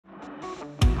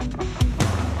Hey,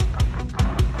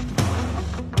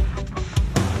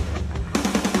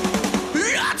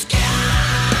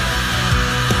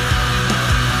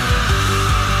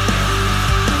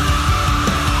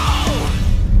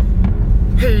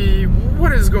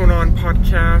 what is going on,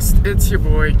 podcast? It's your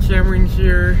boy Cameron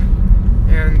here,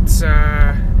 and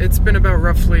it's been about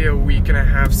roughly a week and a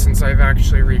half since I've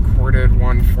actually recorded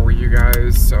one for you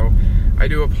guys, so I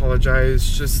do apologize.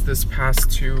 Just this past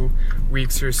 2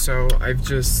 weeks or so,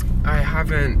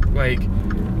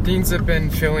 things have been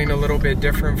feeling a little bit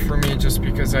different for me just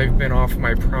because I've been off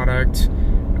my product,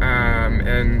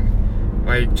 and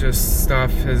just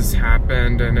stuff has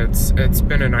happened, and it's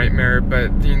been a nightmare,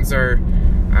 but things are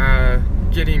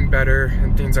getting better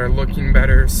and things are looking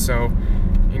better. So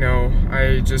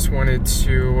I just wanted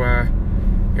to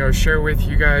share with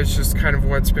you guys just kind of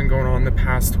what's been going on the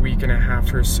past week and a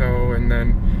half or so, and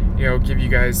then give you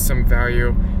guys some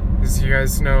value. As you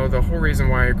guys know, the whole reason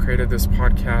why I created this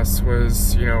podcast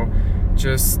was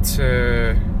just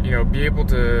to be able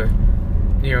to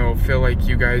feel like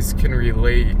you guys can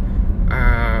relate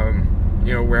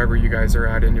wherever you guys are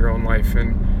at in your own life.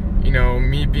 And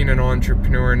me being an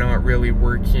entrepreneur, not really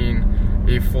working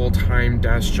a full-time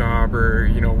desk job or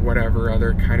whatever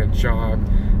other kind of job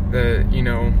that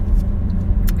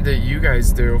that you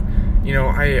guys do,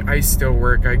 I still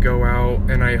work. I go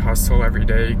out and I hustle every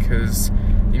day because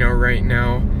right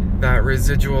now that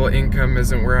residual income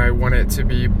isn't where I want it to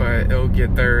be, but it'll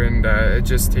get there, and it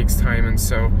just takes time. And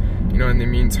so in the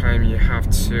meantime, you have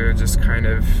to just kind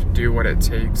of do what it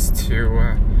takes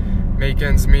to make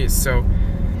ends meet. So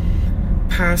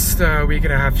past week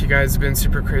and a half, you guys have been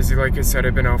super crazy. Like I said,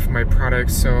 I've been off my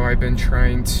product, so I've been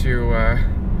trying to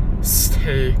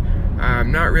stay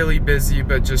not really busy,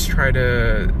 but just try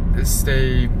to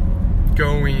stay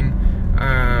going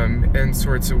in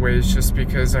sorts of ways, just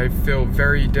because I feel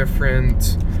very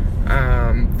different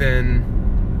than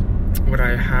what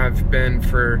I have been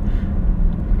for,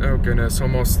 oh goodness,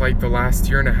 almost like the last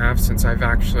year and a half since I've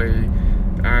actually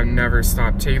never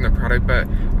stopped taking the product. But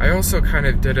I also kind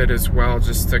of did it as well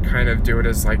just to kind of do it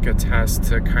as like a test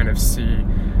to kind of see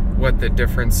what the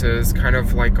difference is, kind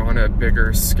of like on a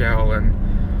bigger scale. And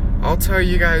I'll tell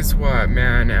you guys what,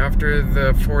 man, after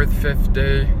the 4th, 5th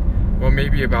day, well,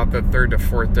 maybe about the 3rd to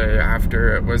 4th day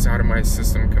after it was out of my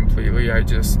system completely, I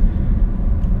just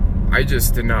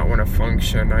did not want to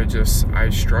function. I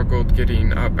struggled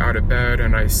getting up out of bed,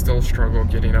 and I still struggle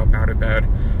getting up out of bed.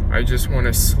 I just want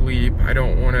to sleep. I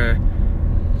don't want to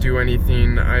do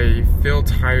anything. I feel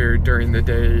tired during the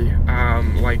day,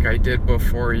 like I did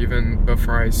before, even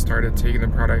before I started taking the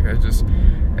product.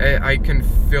 I can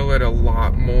feel it a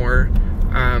lot more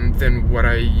than what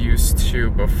I used to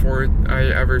before I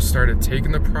ever started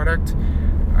taking the product,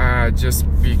 just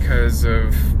because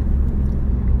of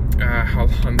how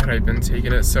long that I've been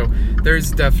taking it. So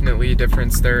there's definitely a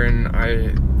difference there, and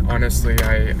I honestly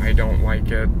don't like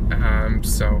it.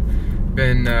 So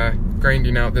been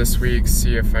grinding out this week,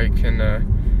 see if I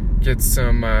can get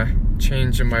some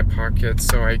change in my pocket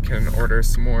so I can order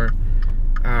some more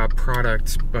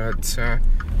product. But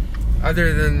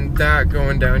other than that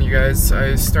going down, you guys,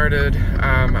 I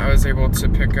was able to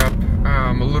pick up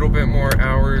a little bit more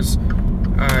hours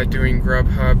doing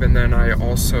Grubhub, and then I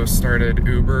also started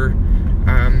Uber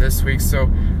this week.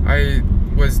 So I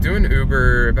was doing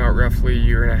Uber about roughly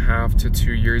 1.5 to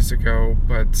 2 years ago,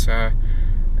 but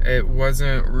it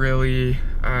wasn't really,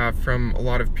 from a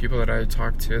lot of people that I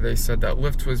talked to, they said that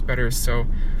Lyft was better, so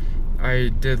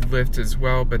I did Lyft as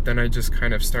well. But then I just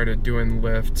kind of started doing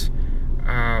Lyft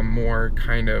more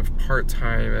kind of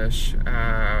part-time-ish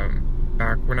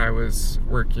back when I was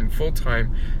working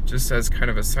full-time, just as kind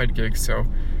of a side gig. So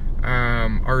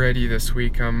already this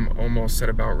week I'm almost at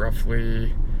about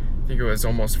roughly, I think it was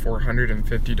almost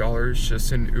 $450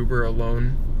 just in Uber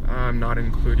alone, not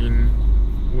including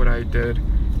what I did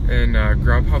in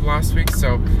Grubhub last week.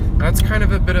 So that's kind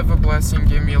of a bit of a blessing,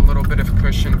 gave me a little bit of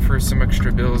cushion for some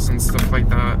extra bills and stuff like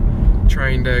that,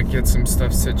 trying to get some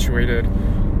stuff situated.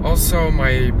 Also,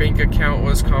 my bank account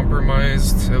was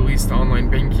compromised, at least online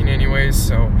banking anyways,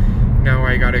 so now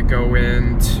I gotta go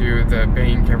into the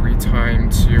bank every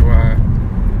time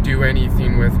to do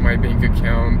anything with my bank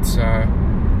account,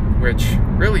 which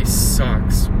really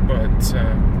sucks, but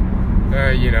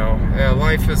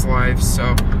life is life.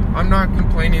 So I'm not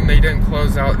complaining. They didn't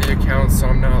close out the account, so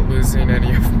I'm not losing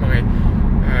any of my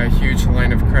huge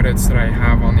line of credits that I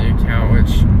have on the account,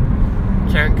 which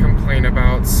can't complain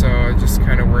about. So I just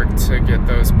kind of worked to get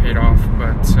those paid off.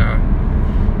 But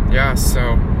yeah,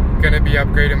 so gonna be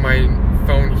upgrading my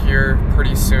phone here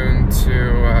pretty soon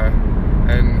to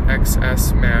an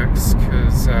XS Max,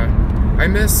 because I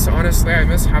miss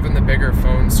having the bigger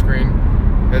phone screen.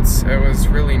 It was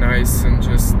really nice, and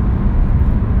just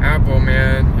Apple,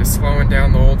 man, you're slowing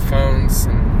down the old phones,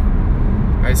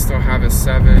 and I still have a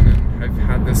 7, and I've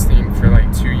had this thing for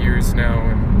like 2 years now,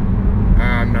 and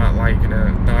I'm not liking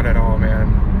it, not at all,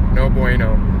 man. No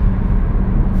bueno.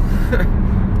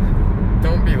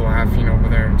 Don't be laughing over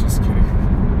there, just kidding.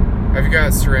 I've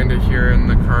got Serinda here in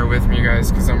the car with me,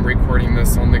 guys, because I'm recording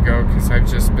this on the go, because I've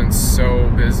just been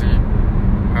so busy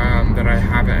that I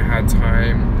haven't had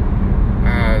time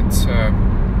to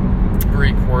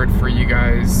record for you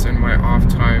guys in my off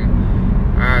time.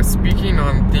 Speaking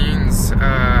on things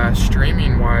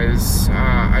streaming wise,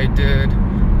 I've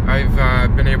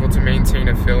been able to maintain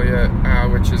affiliate,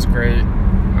 which is great.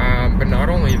 But not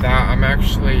only that, I'm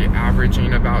actually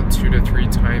averaging about 2 to 3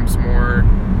 times more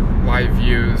live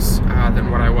views than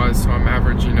what I was. So I'm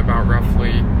averaging about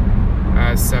roughly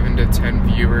 7 to 10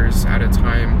 viewers at a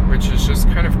time, which is just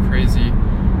kind of crazy.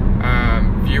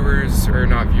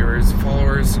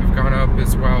 Followers have gone up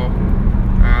as well.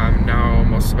 Now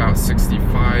almost about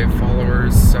 65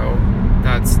 followers, so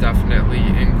that's definitely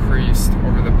increased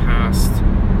over the past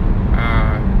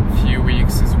few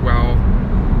weeks as well.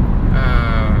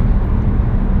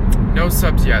 No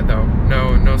subs yet though.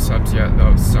 No subs yet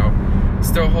though. So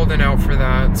still holding out for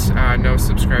that. No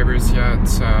subscribers yet,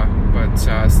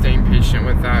 but staying patient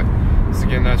with that. Because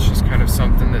again, that's just kind of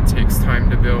something that takes time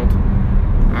to build.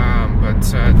 But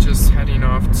just heading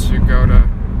off to go to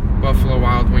Buffalo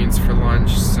Wild Wings for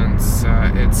lunch, since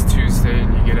it's Tuesday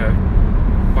and you get a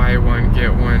buy one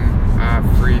get one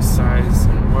free size.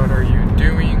 And what are you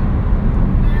doing?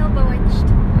 Elbow inched.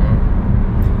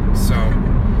 So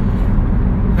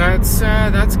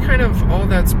that's kind of all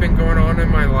that's been going on in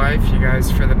my life, you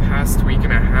guys, for the past week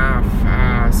and a half,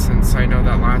 since I know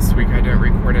that last week I didn't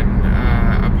record a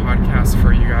podcast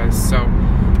for you guys. So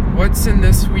what's in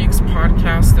this week's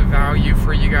podcast of value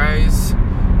for you guys?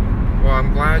 Well,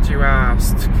 I'm glad you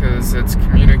asked, because it's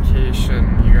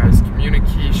communication, you guys.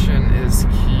 Communication is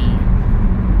key.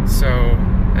 So,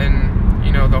 and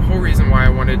you know, the whole reason why I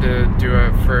wanted to do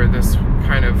it for this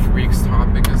kind of week's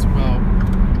topic as well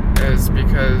is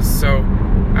because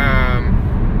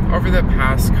over the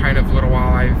past kind of little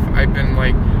while, I've been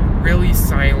like really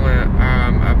silent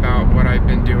about what I've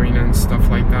been doing and stuff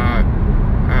like that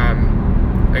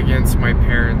against my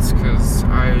parents, because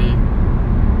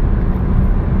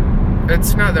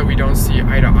it's not that we don't see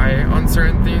eye to eye on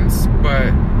certain things,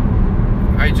 but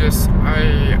I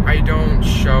don't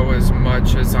show as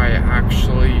much as I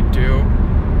actually do,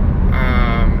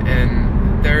 and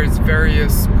there's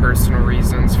various personal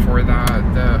reasons for that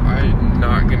I'm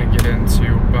not gonna get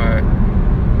into, but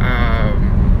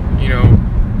you know,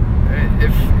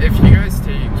 if you guys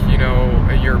take, you know,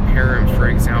 your parent for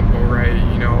example, right,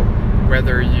 you know,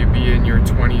 whether you be in your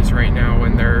 20s right now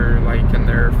and they're like in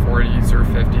their 40s or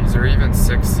 50s or even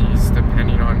 60s,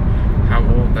 depending on how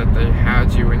old that they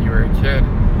had you when you were a kid,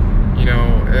 you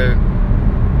know,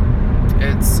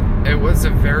 it was a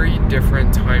very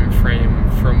different time frame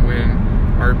from when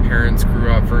our parents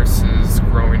grew up versus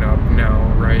growing up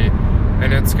now, right?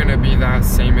 And it's going to be that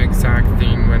same exact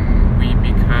thing when we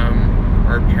become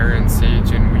our parents'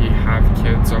 age and we have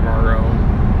kids of our own.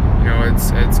 You know,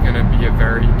 it's going to be a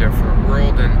very different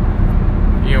world. And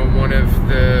you know, one of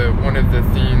the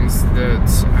things that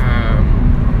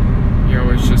you know,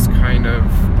 was just kind of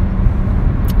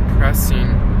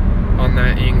pressing on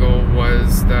that angle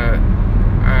was that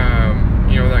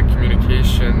you know, that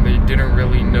communication, they didn't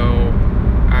really know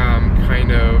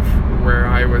kind of where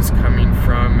I was coming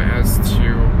from as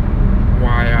to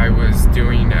why I was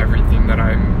doing everything that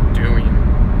I'm doing,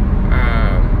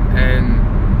 and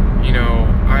you know,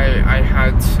 I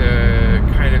had to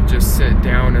kind of just sit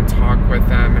down and talk with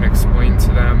them and explain to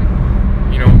them,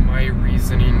 you know, my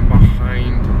reasoning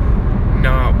behind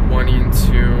not wanting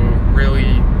to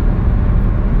really,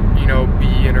 you know,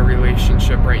 be in a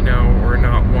relationship right now, or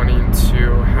not wanting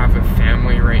to have a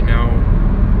family right now,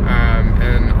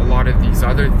 and a lot of these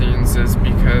other things is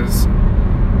because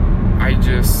I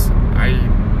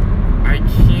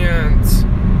can't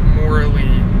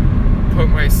morally put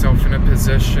myself in a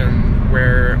position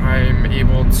where I'm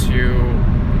able to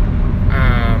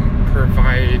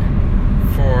provide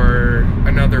for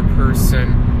another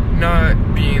person,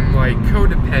 not being like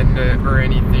codependent or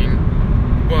anything,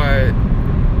 but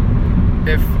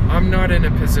if I'm not in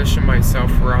a position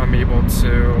myself where I'm able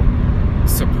to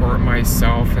support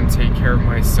myself and take care of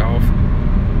myself,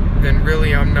 then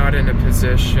really I'm not in a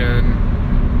position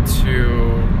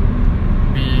to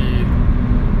be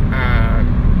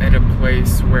in a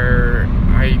place where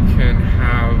I can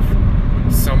have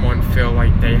someone feel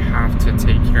like they have to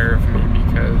take care of me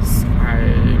because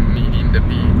I'm needing to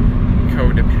be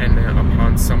codependent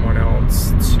upon someone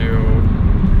else to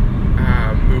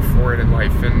move forward in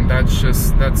life. And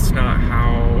that's not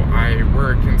how I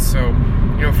work. And so,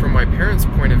 from my parents'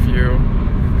 point of view,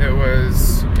 it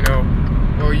was,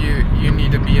 well, you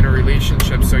need to be in a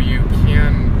relationship so you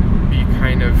can be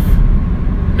kind of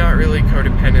not really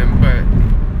codependent, but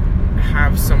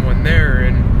have someone there.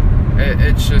 And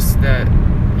it's just that,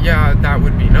 yeah, that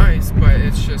would be nice, but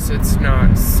it's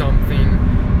not something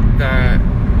that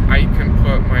I can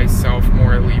put myself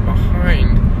morally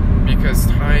behind, because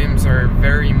times are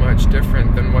very much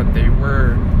different than what they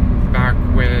were back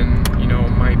when,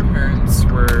 my parents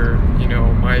were,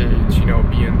 my age,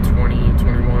 being 20,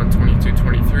 21, 22,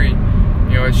 23.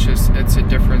 It's a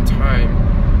different time.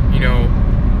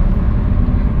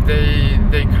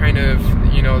 They kind of,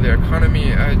 the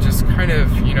economy just kind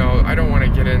of, I don't want to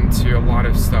get into a lot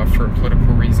of stuff for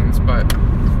political reasons, but,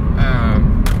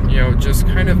 just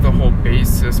kind of the whole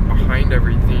basis behind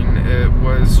everything, it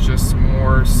was just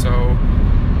more so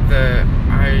that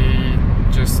I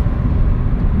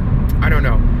don't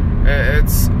know.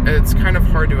 It's kind of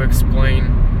hard to explain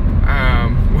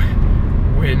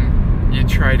when you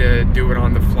try to do it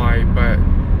on the fly, but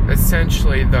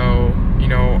essentially though,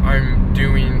 I'm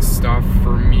doing stuff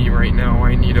for me right now.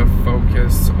 I need to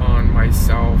focus on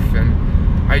myself, and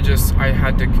I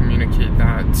had to communicate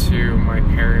that to my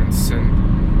parents and,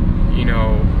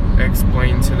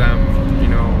 explain to them,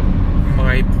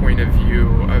 my point of view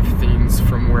of things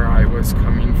from where I was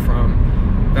coming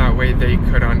from. That way they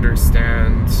could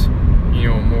understand,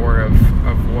 more of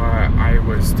what I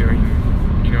was doing,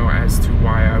 as to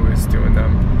why I was doing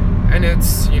them. And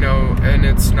it's, and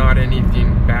it's not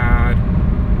anything bad,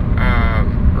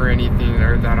 or anything,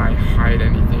 or that I hide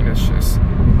anything. It's just,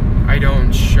 I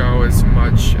don't show as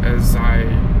much as I,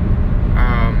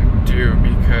 do,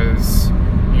 because,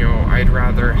 I'd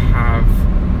rather have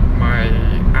my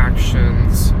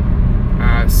actions,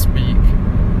 speak,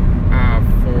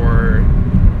 for,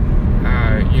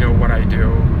 what I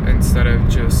do, instead of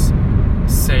just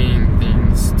saying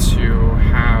things to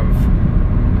have,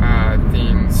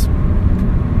 things,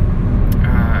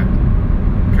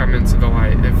 come into the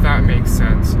light, if that makes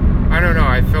sense. I don't know,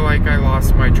 I feel like I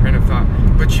lost my train of thought.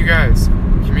 But you guys,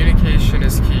 communication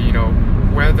is key,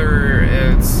 whether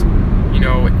it's,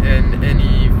 in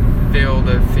any field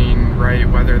of thing, right?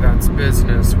 Whether that's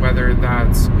business, whether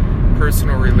that's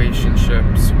personal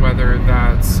relationships, whether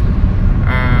that's,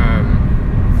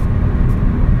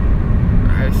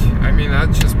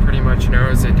 that just pretty much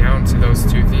narrows it down to those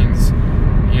two things.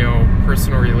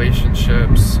 Personal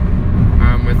relationships,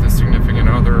 with a significant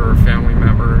other or family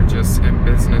member, just in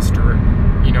business,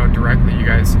 directly. You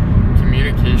guys,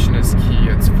 communication is key.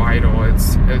 It's vital.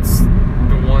 It's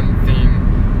the one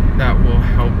thing that will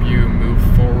help you move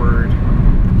forward,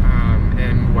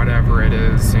 in whatever it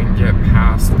is, and get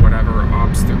past whatever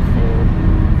obstacle,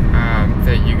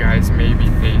 that you guys may be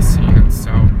facing. And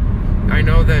so, I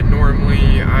know that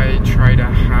normally I try to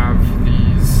have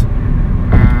these,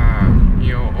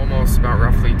 almost about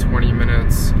roughly 20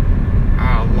 minutes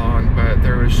long, but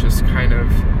there was just kind of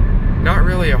not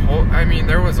really a whole,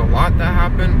 there was a lot that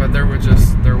happened, but there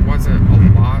wasn't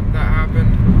a lot that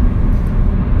happened.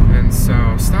 And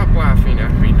so, stop laughing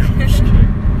at me. No, I'm just kidding.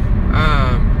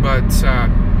 But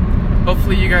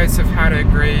hopefully you guys have had a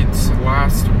great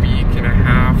last week and a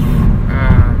half.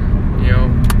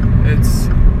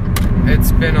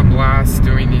 It's been a blast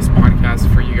doing these podcasts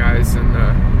for you guys, and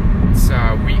it's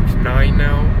week 9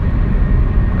 now.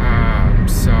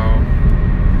 So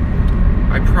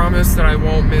I promise that I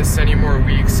won't miss any more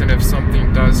weeks, and if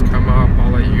something does come up,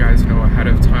 I'll let you guys know ahead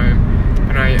of time.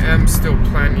 And I am still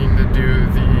planning to do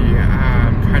the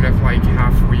kind of like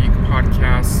half-week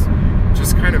podcasts,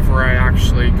 just kind of where I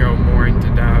actually go more into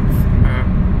depth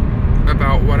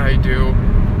about what I do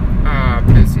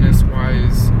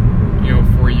business-wise,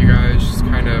 for you guys, just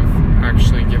kind of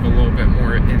actually give a little bit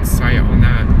more insight on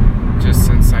that, just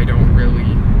since I don't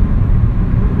really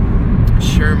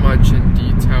share much in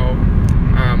detail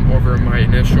over my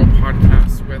initial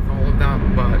podcast with all of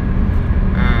that. But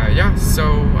yeah,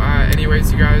 so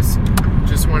anyways, you guys,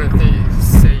 just wanted